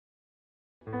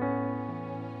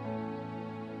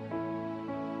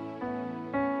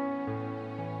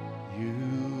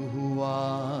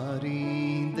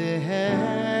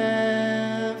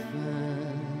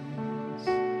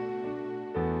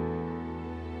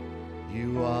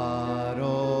You are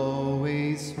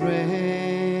always reigning.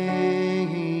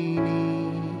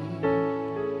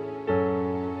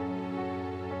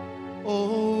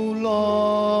 Oh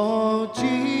Lord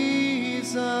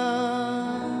Jesus,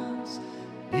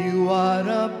 you are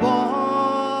above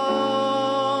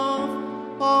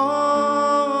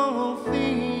all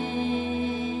things.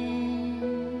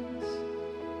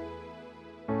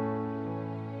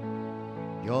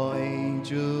 Your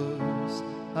angels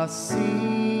are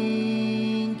singing.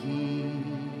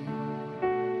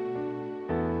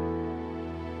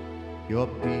 Your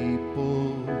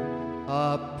people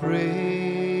are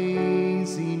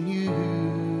praising you.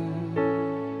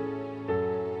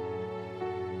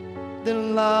 The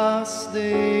last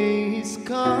day is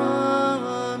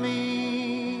coming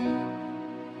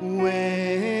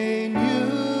when you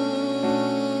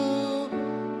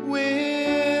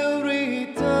will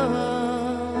return.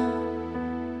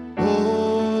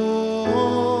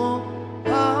 Oh,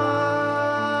 Alpha,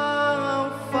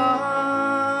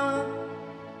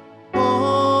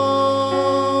 Omega,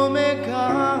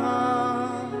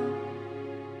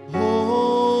 Holy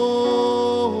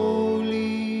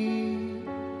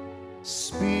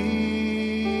Spirit,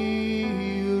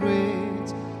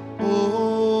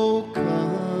 oh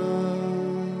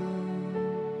come,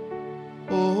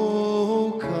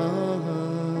 oh come,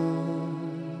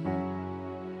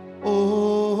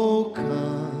 oh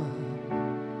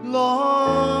come,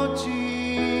 Lord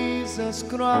Jesus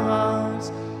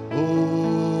Christ, oh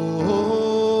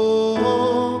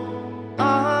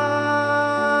Alpha,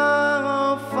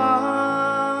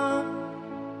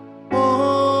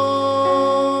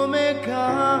 Omega,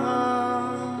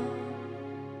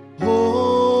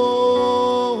 Holy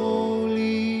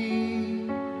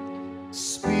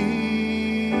Spirit,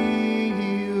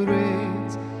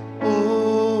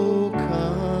 oh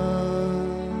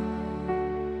come,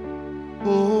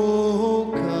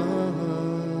 oh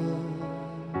come,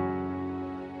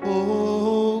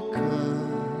 oh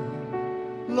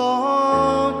come,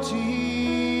 Lord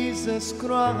Jesus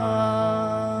Christ.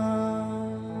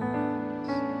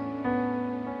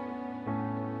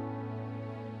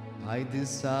 I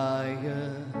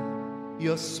desire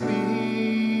your spirit.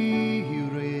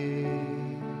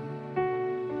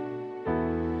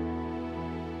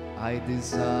 I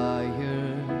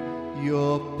desire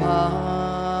your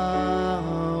power.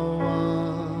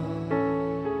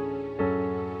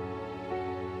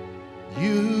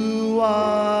 You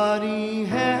are in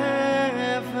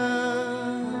heaven,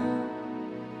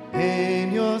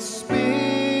 and your spirit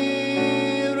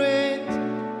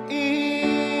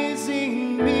is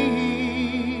in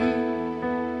me.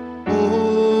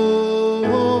 Oh,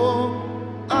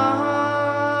 Alpha,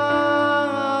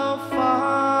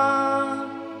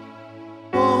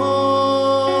 Omega,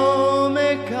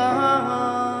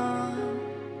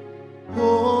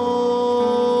 Holy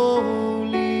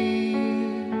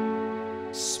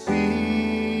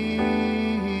Spirit,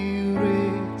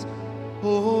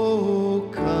 oh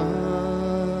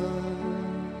come,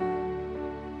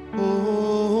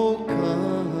 oh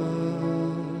come,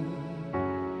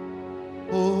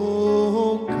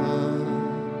 oh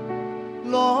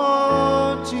come,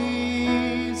 Lord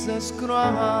Jesus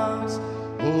Christ,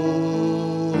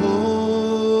 oh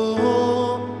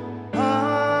Alpha,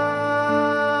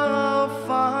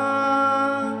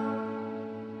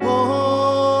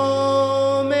 Omega,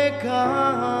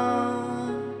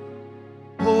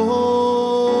 Holy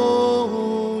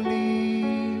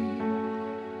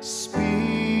Spirit,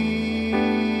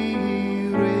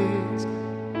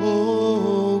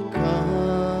 oh come,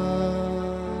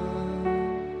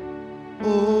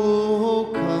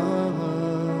 oh come,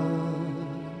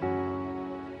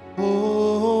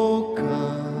 oh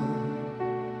come,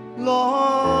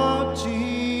 Lord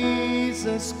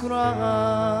Jesus Christ,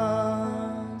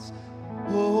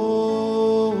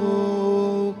 oh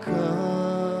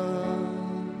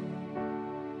come,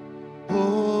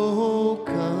 oh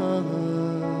come,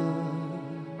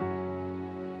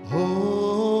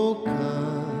 oh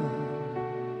come,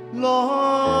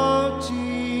 Lord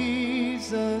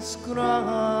Jesus Christ.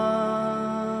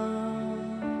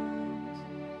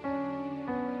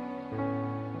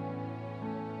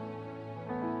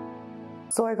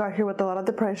 So I got here with a lot of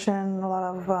depression, a lot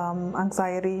of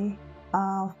anxiety,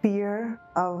 fear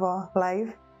of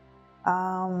life,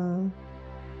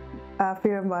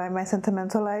 fear of my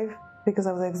sentimental life because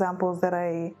of the examples that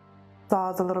I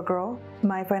saw as a little girl.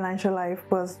 My financial life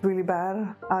was really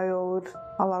bad. I owed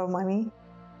a lot of money.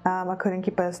 I couldn't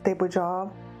keep a stable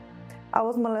job. I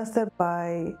was molested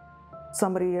by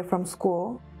somebody from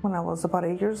school when I was about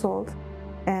 8 years old,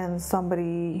 and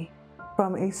somebody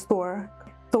from a store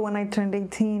So when I turned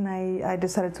 18, I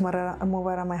decided to move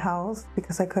out of my house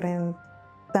because I couldn't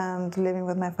stand living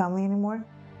with my family anymore.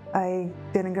 I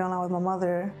didn't get along with my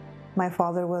mother. My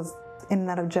father was in and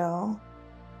out of jail.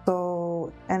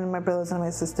 So, and my brothers and my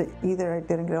sister either, I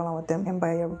didn't get along with them. And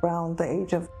by around the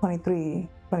age of 23,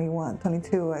 21,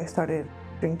 22, I started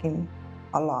drinking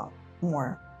a lot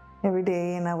more every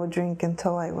day, and I would drink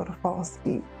until I would fall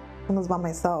asleep. I was by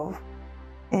myself,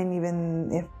 and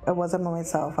even if I wasn't by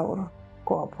myself, I would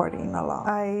go out partying a lot.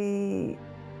 I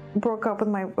broke up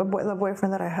with the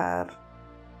boyfriend that I had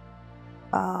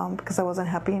because I wasn't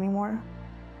happy anymore.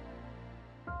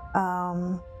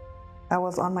 I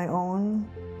was on my own.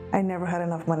 I never had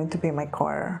enough money to pay my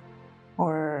car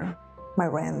or my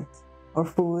rent or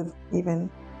food either.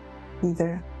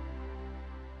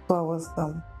 So I was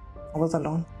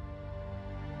alone.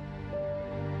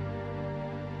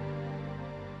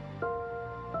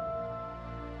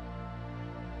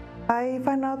 I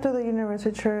found out through the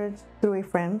Universal Church through a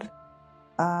friend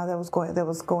that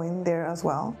was going there as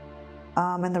well.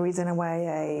 And the reason why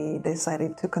I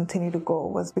decided to continue to go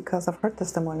was because of her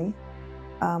testimony.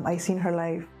 I seen her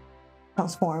life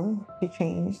transform. She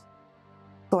changed.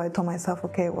 So I told myself,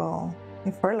 okay, well,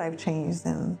 if her life changed,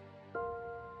 then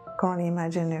I can only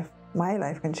imagine if my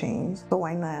life can change. So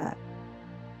why not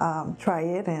try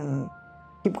it and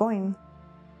keep going?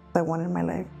 I wanted my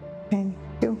life to change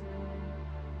too.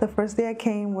 The first day I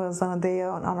came was on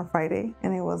a Friday,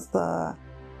 and it was a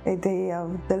day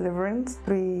of deliverance.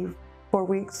 3-4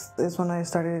 weeks is when I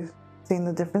started seeing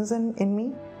the difference in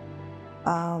me.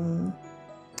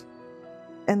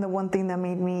 And the one thing that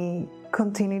made me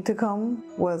continue to come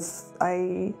was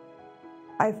I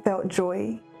felt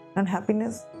joy and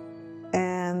happiness,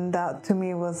 and that to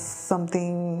me was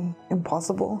something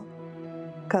impossible,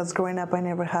 because growing up I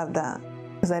never had that,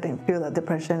 because I didn't feel that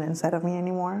depression inside of me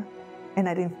anymore, and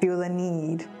I didn't feel the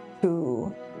need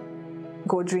to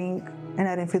go drink, and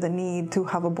I didn't feel the need to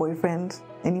have a boyfriend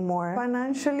anymore.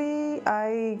 Financially,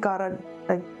 I got a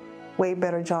way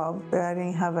better job. I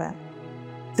didn't have a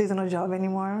seasonal job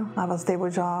anymore. I have a stable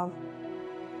job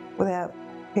that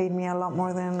paid me a lot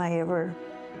more than I ever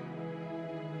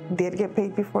did get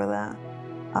paid before that.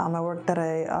 I worked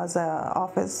as an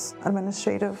office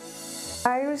administrative.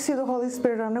 I received the Holy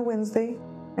Spirit on a Wednesday,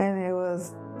 and it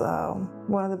was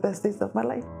one of the best days of my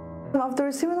life. After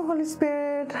receiving the Holy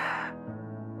Spirit,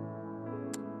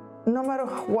 no matter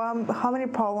how many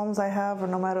problems I have, or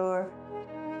no matter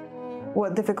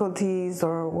what difficulties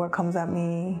or what comes at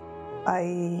me,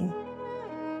 I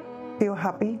feel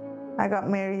happy. I got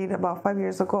married about 5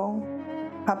 years ago,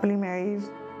 happily married,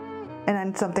 and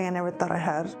that's something I never thought I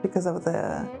had because of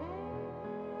the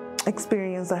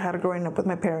experience I had growing up with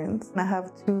my parents. And I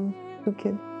have two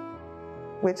kids,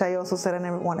 which I also said I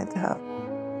never wanted to have,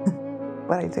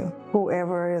 but I do.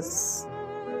 Whoever is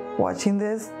watching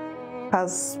this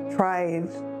has tried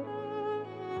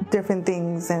different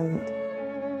things and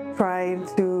tried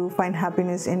to find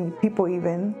happiness in people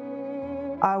even,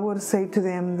 I would say to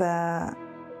them that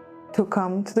to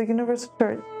come to the Universal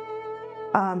Church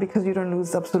because you don't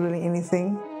lose absolutely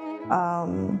anything.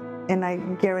 And I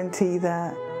guarantee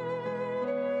that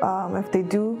if they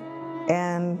do,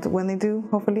 and when they do,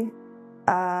 hopefully,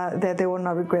 that they will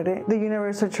not regret it. The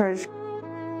Universal Church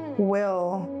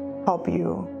will help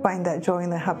you find that joy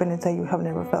and the happiness that you have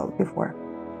never felt before.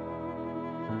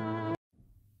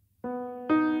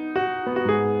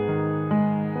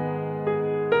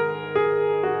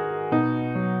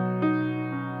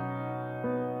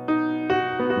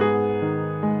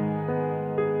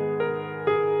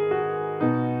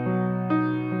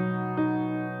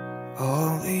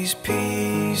 All these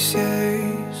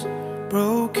pieces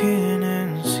broken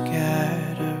and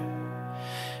scattered,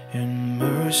 in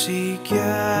mercy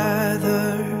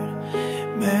gathered,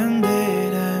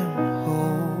 mended and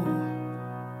whole,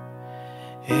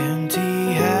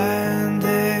 empty-handed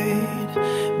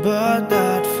but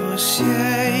not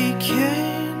forsaken.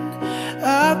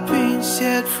 I've been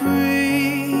set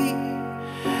free,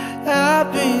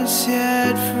 I've been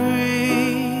set free.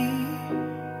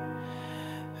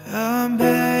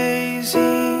 Amazing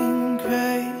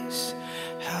grace,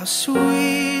 how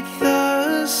sweet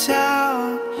the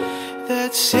sound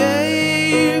that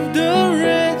saved a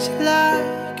wretch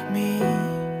like me.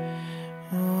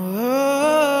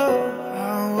 Oh,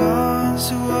 I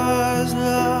once was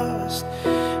lost,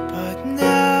 but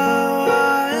now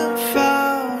I am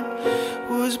found.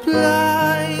 Was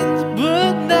blind,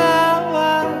 but now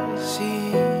I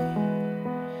see.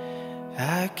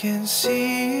 I can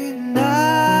see it now.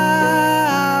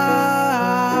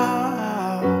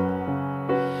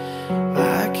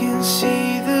 I can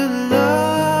see the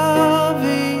love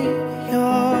in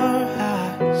your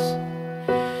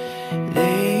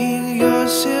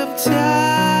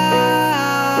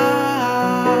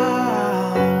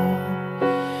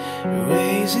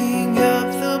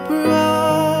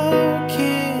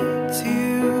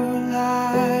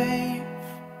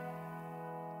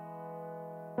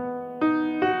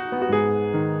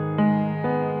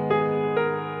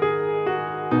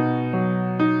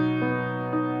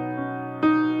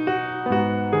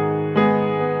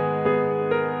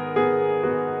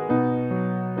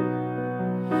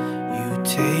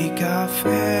take our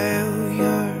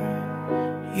failure,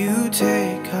 you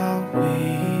take our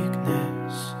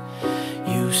weakness.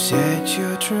 You set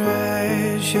your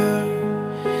treasure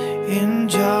in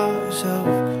jars of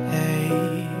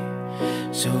clay.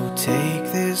 So take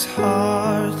this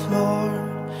heart, Lord,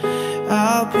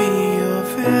 I'll be your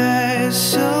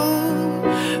vessel,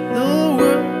 the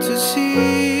world to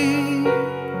see.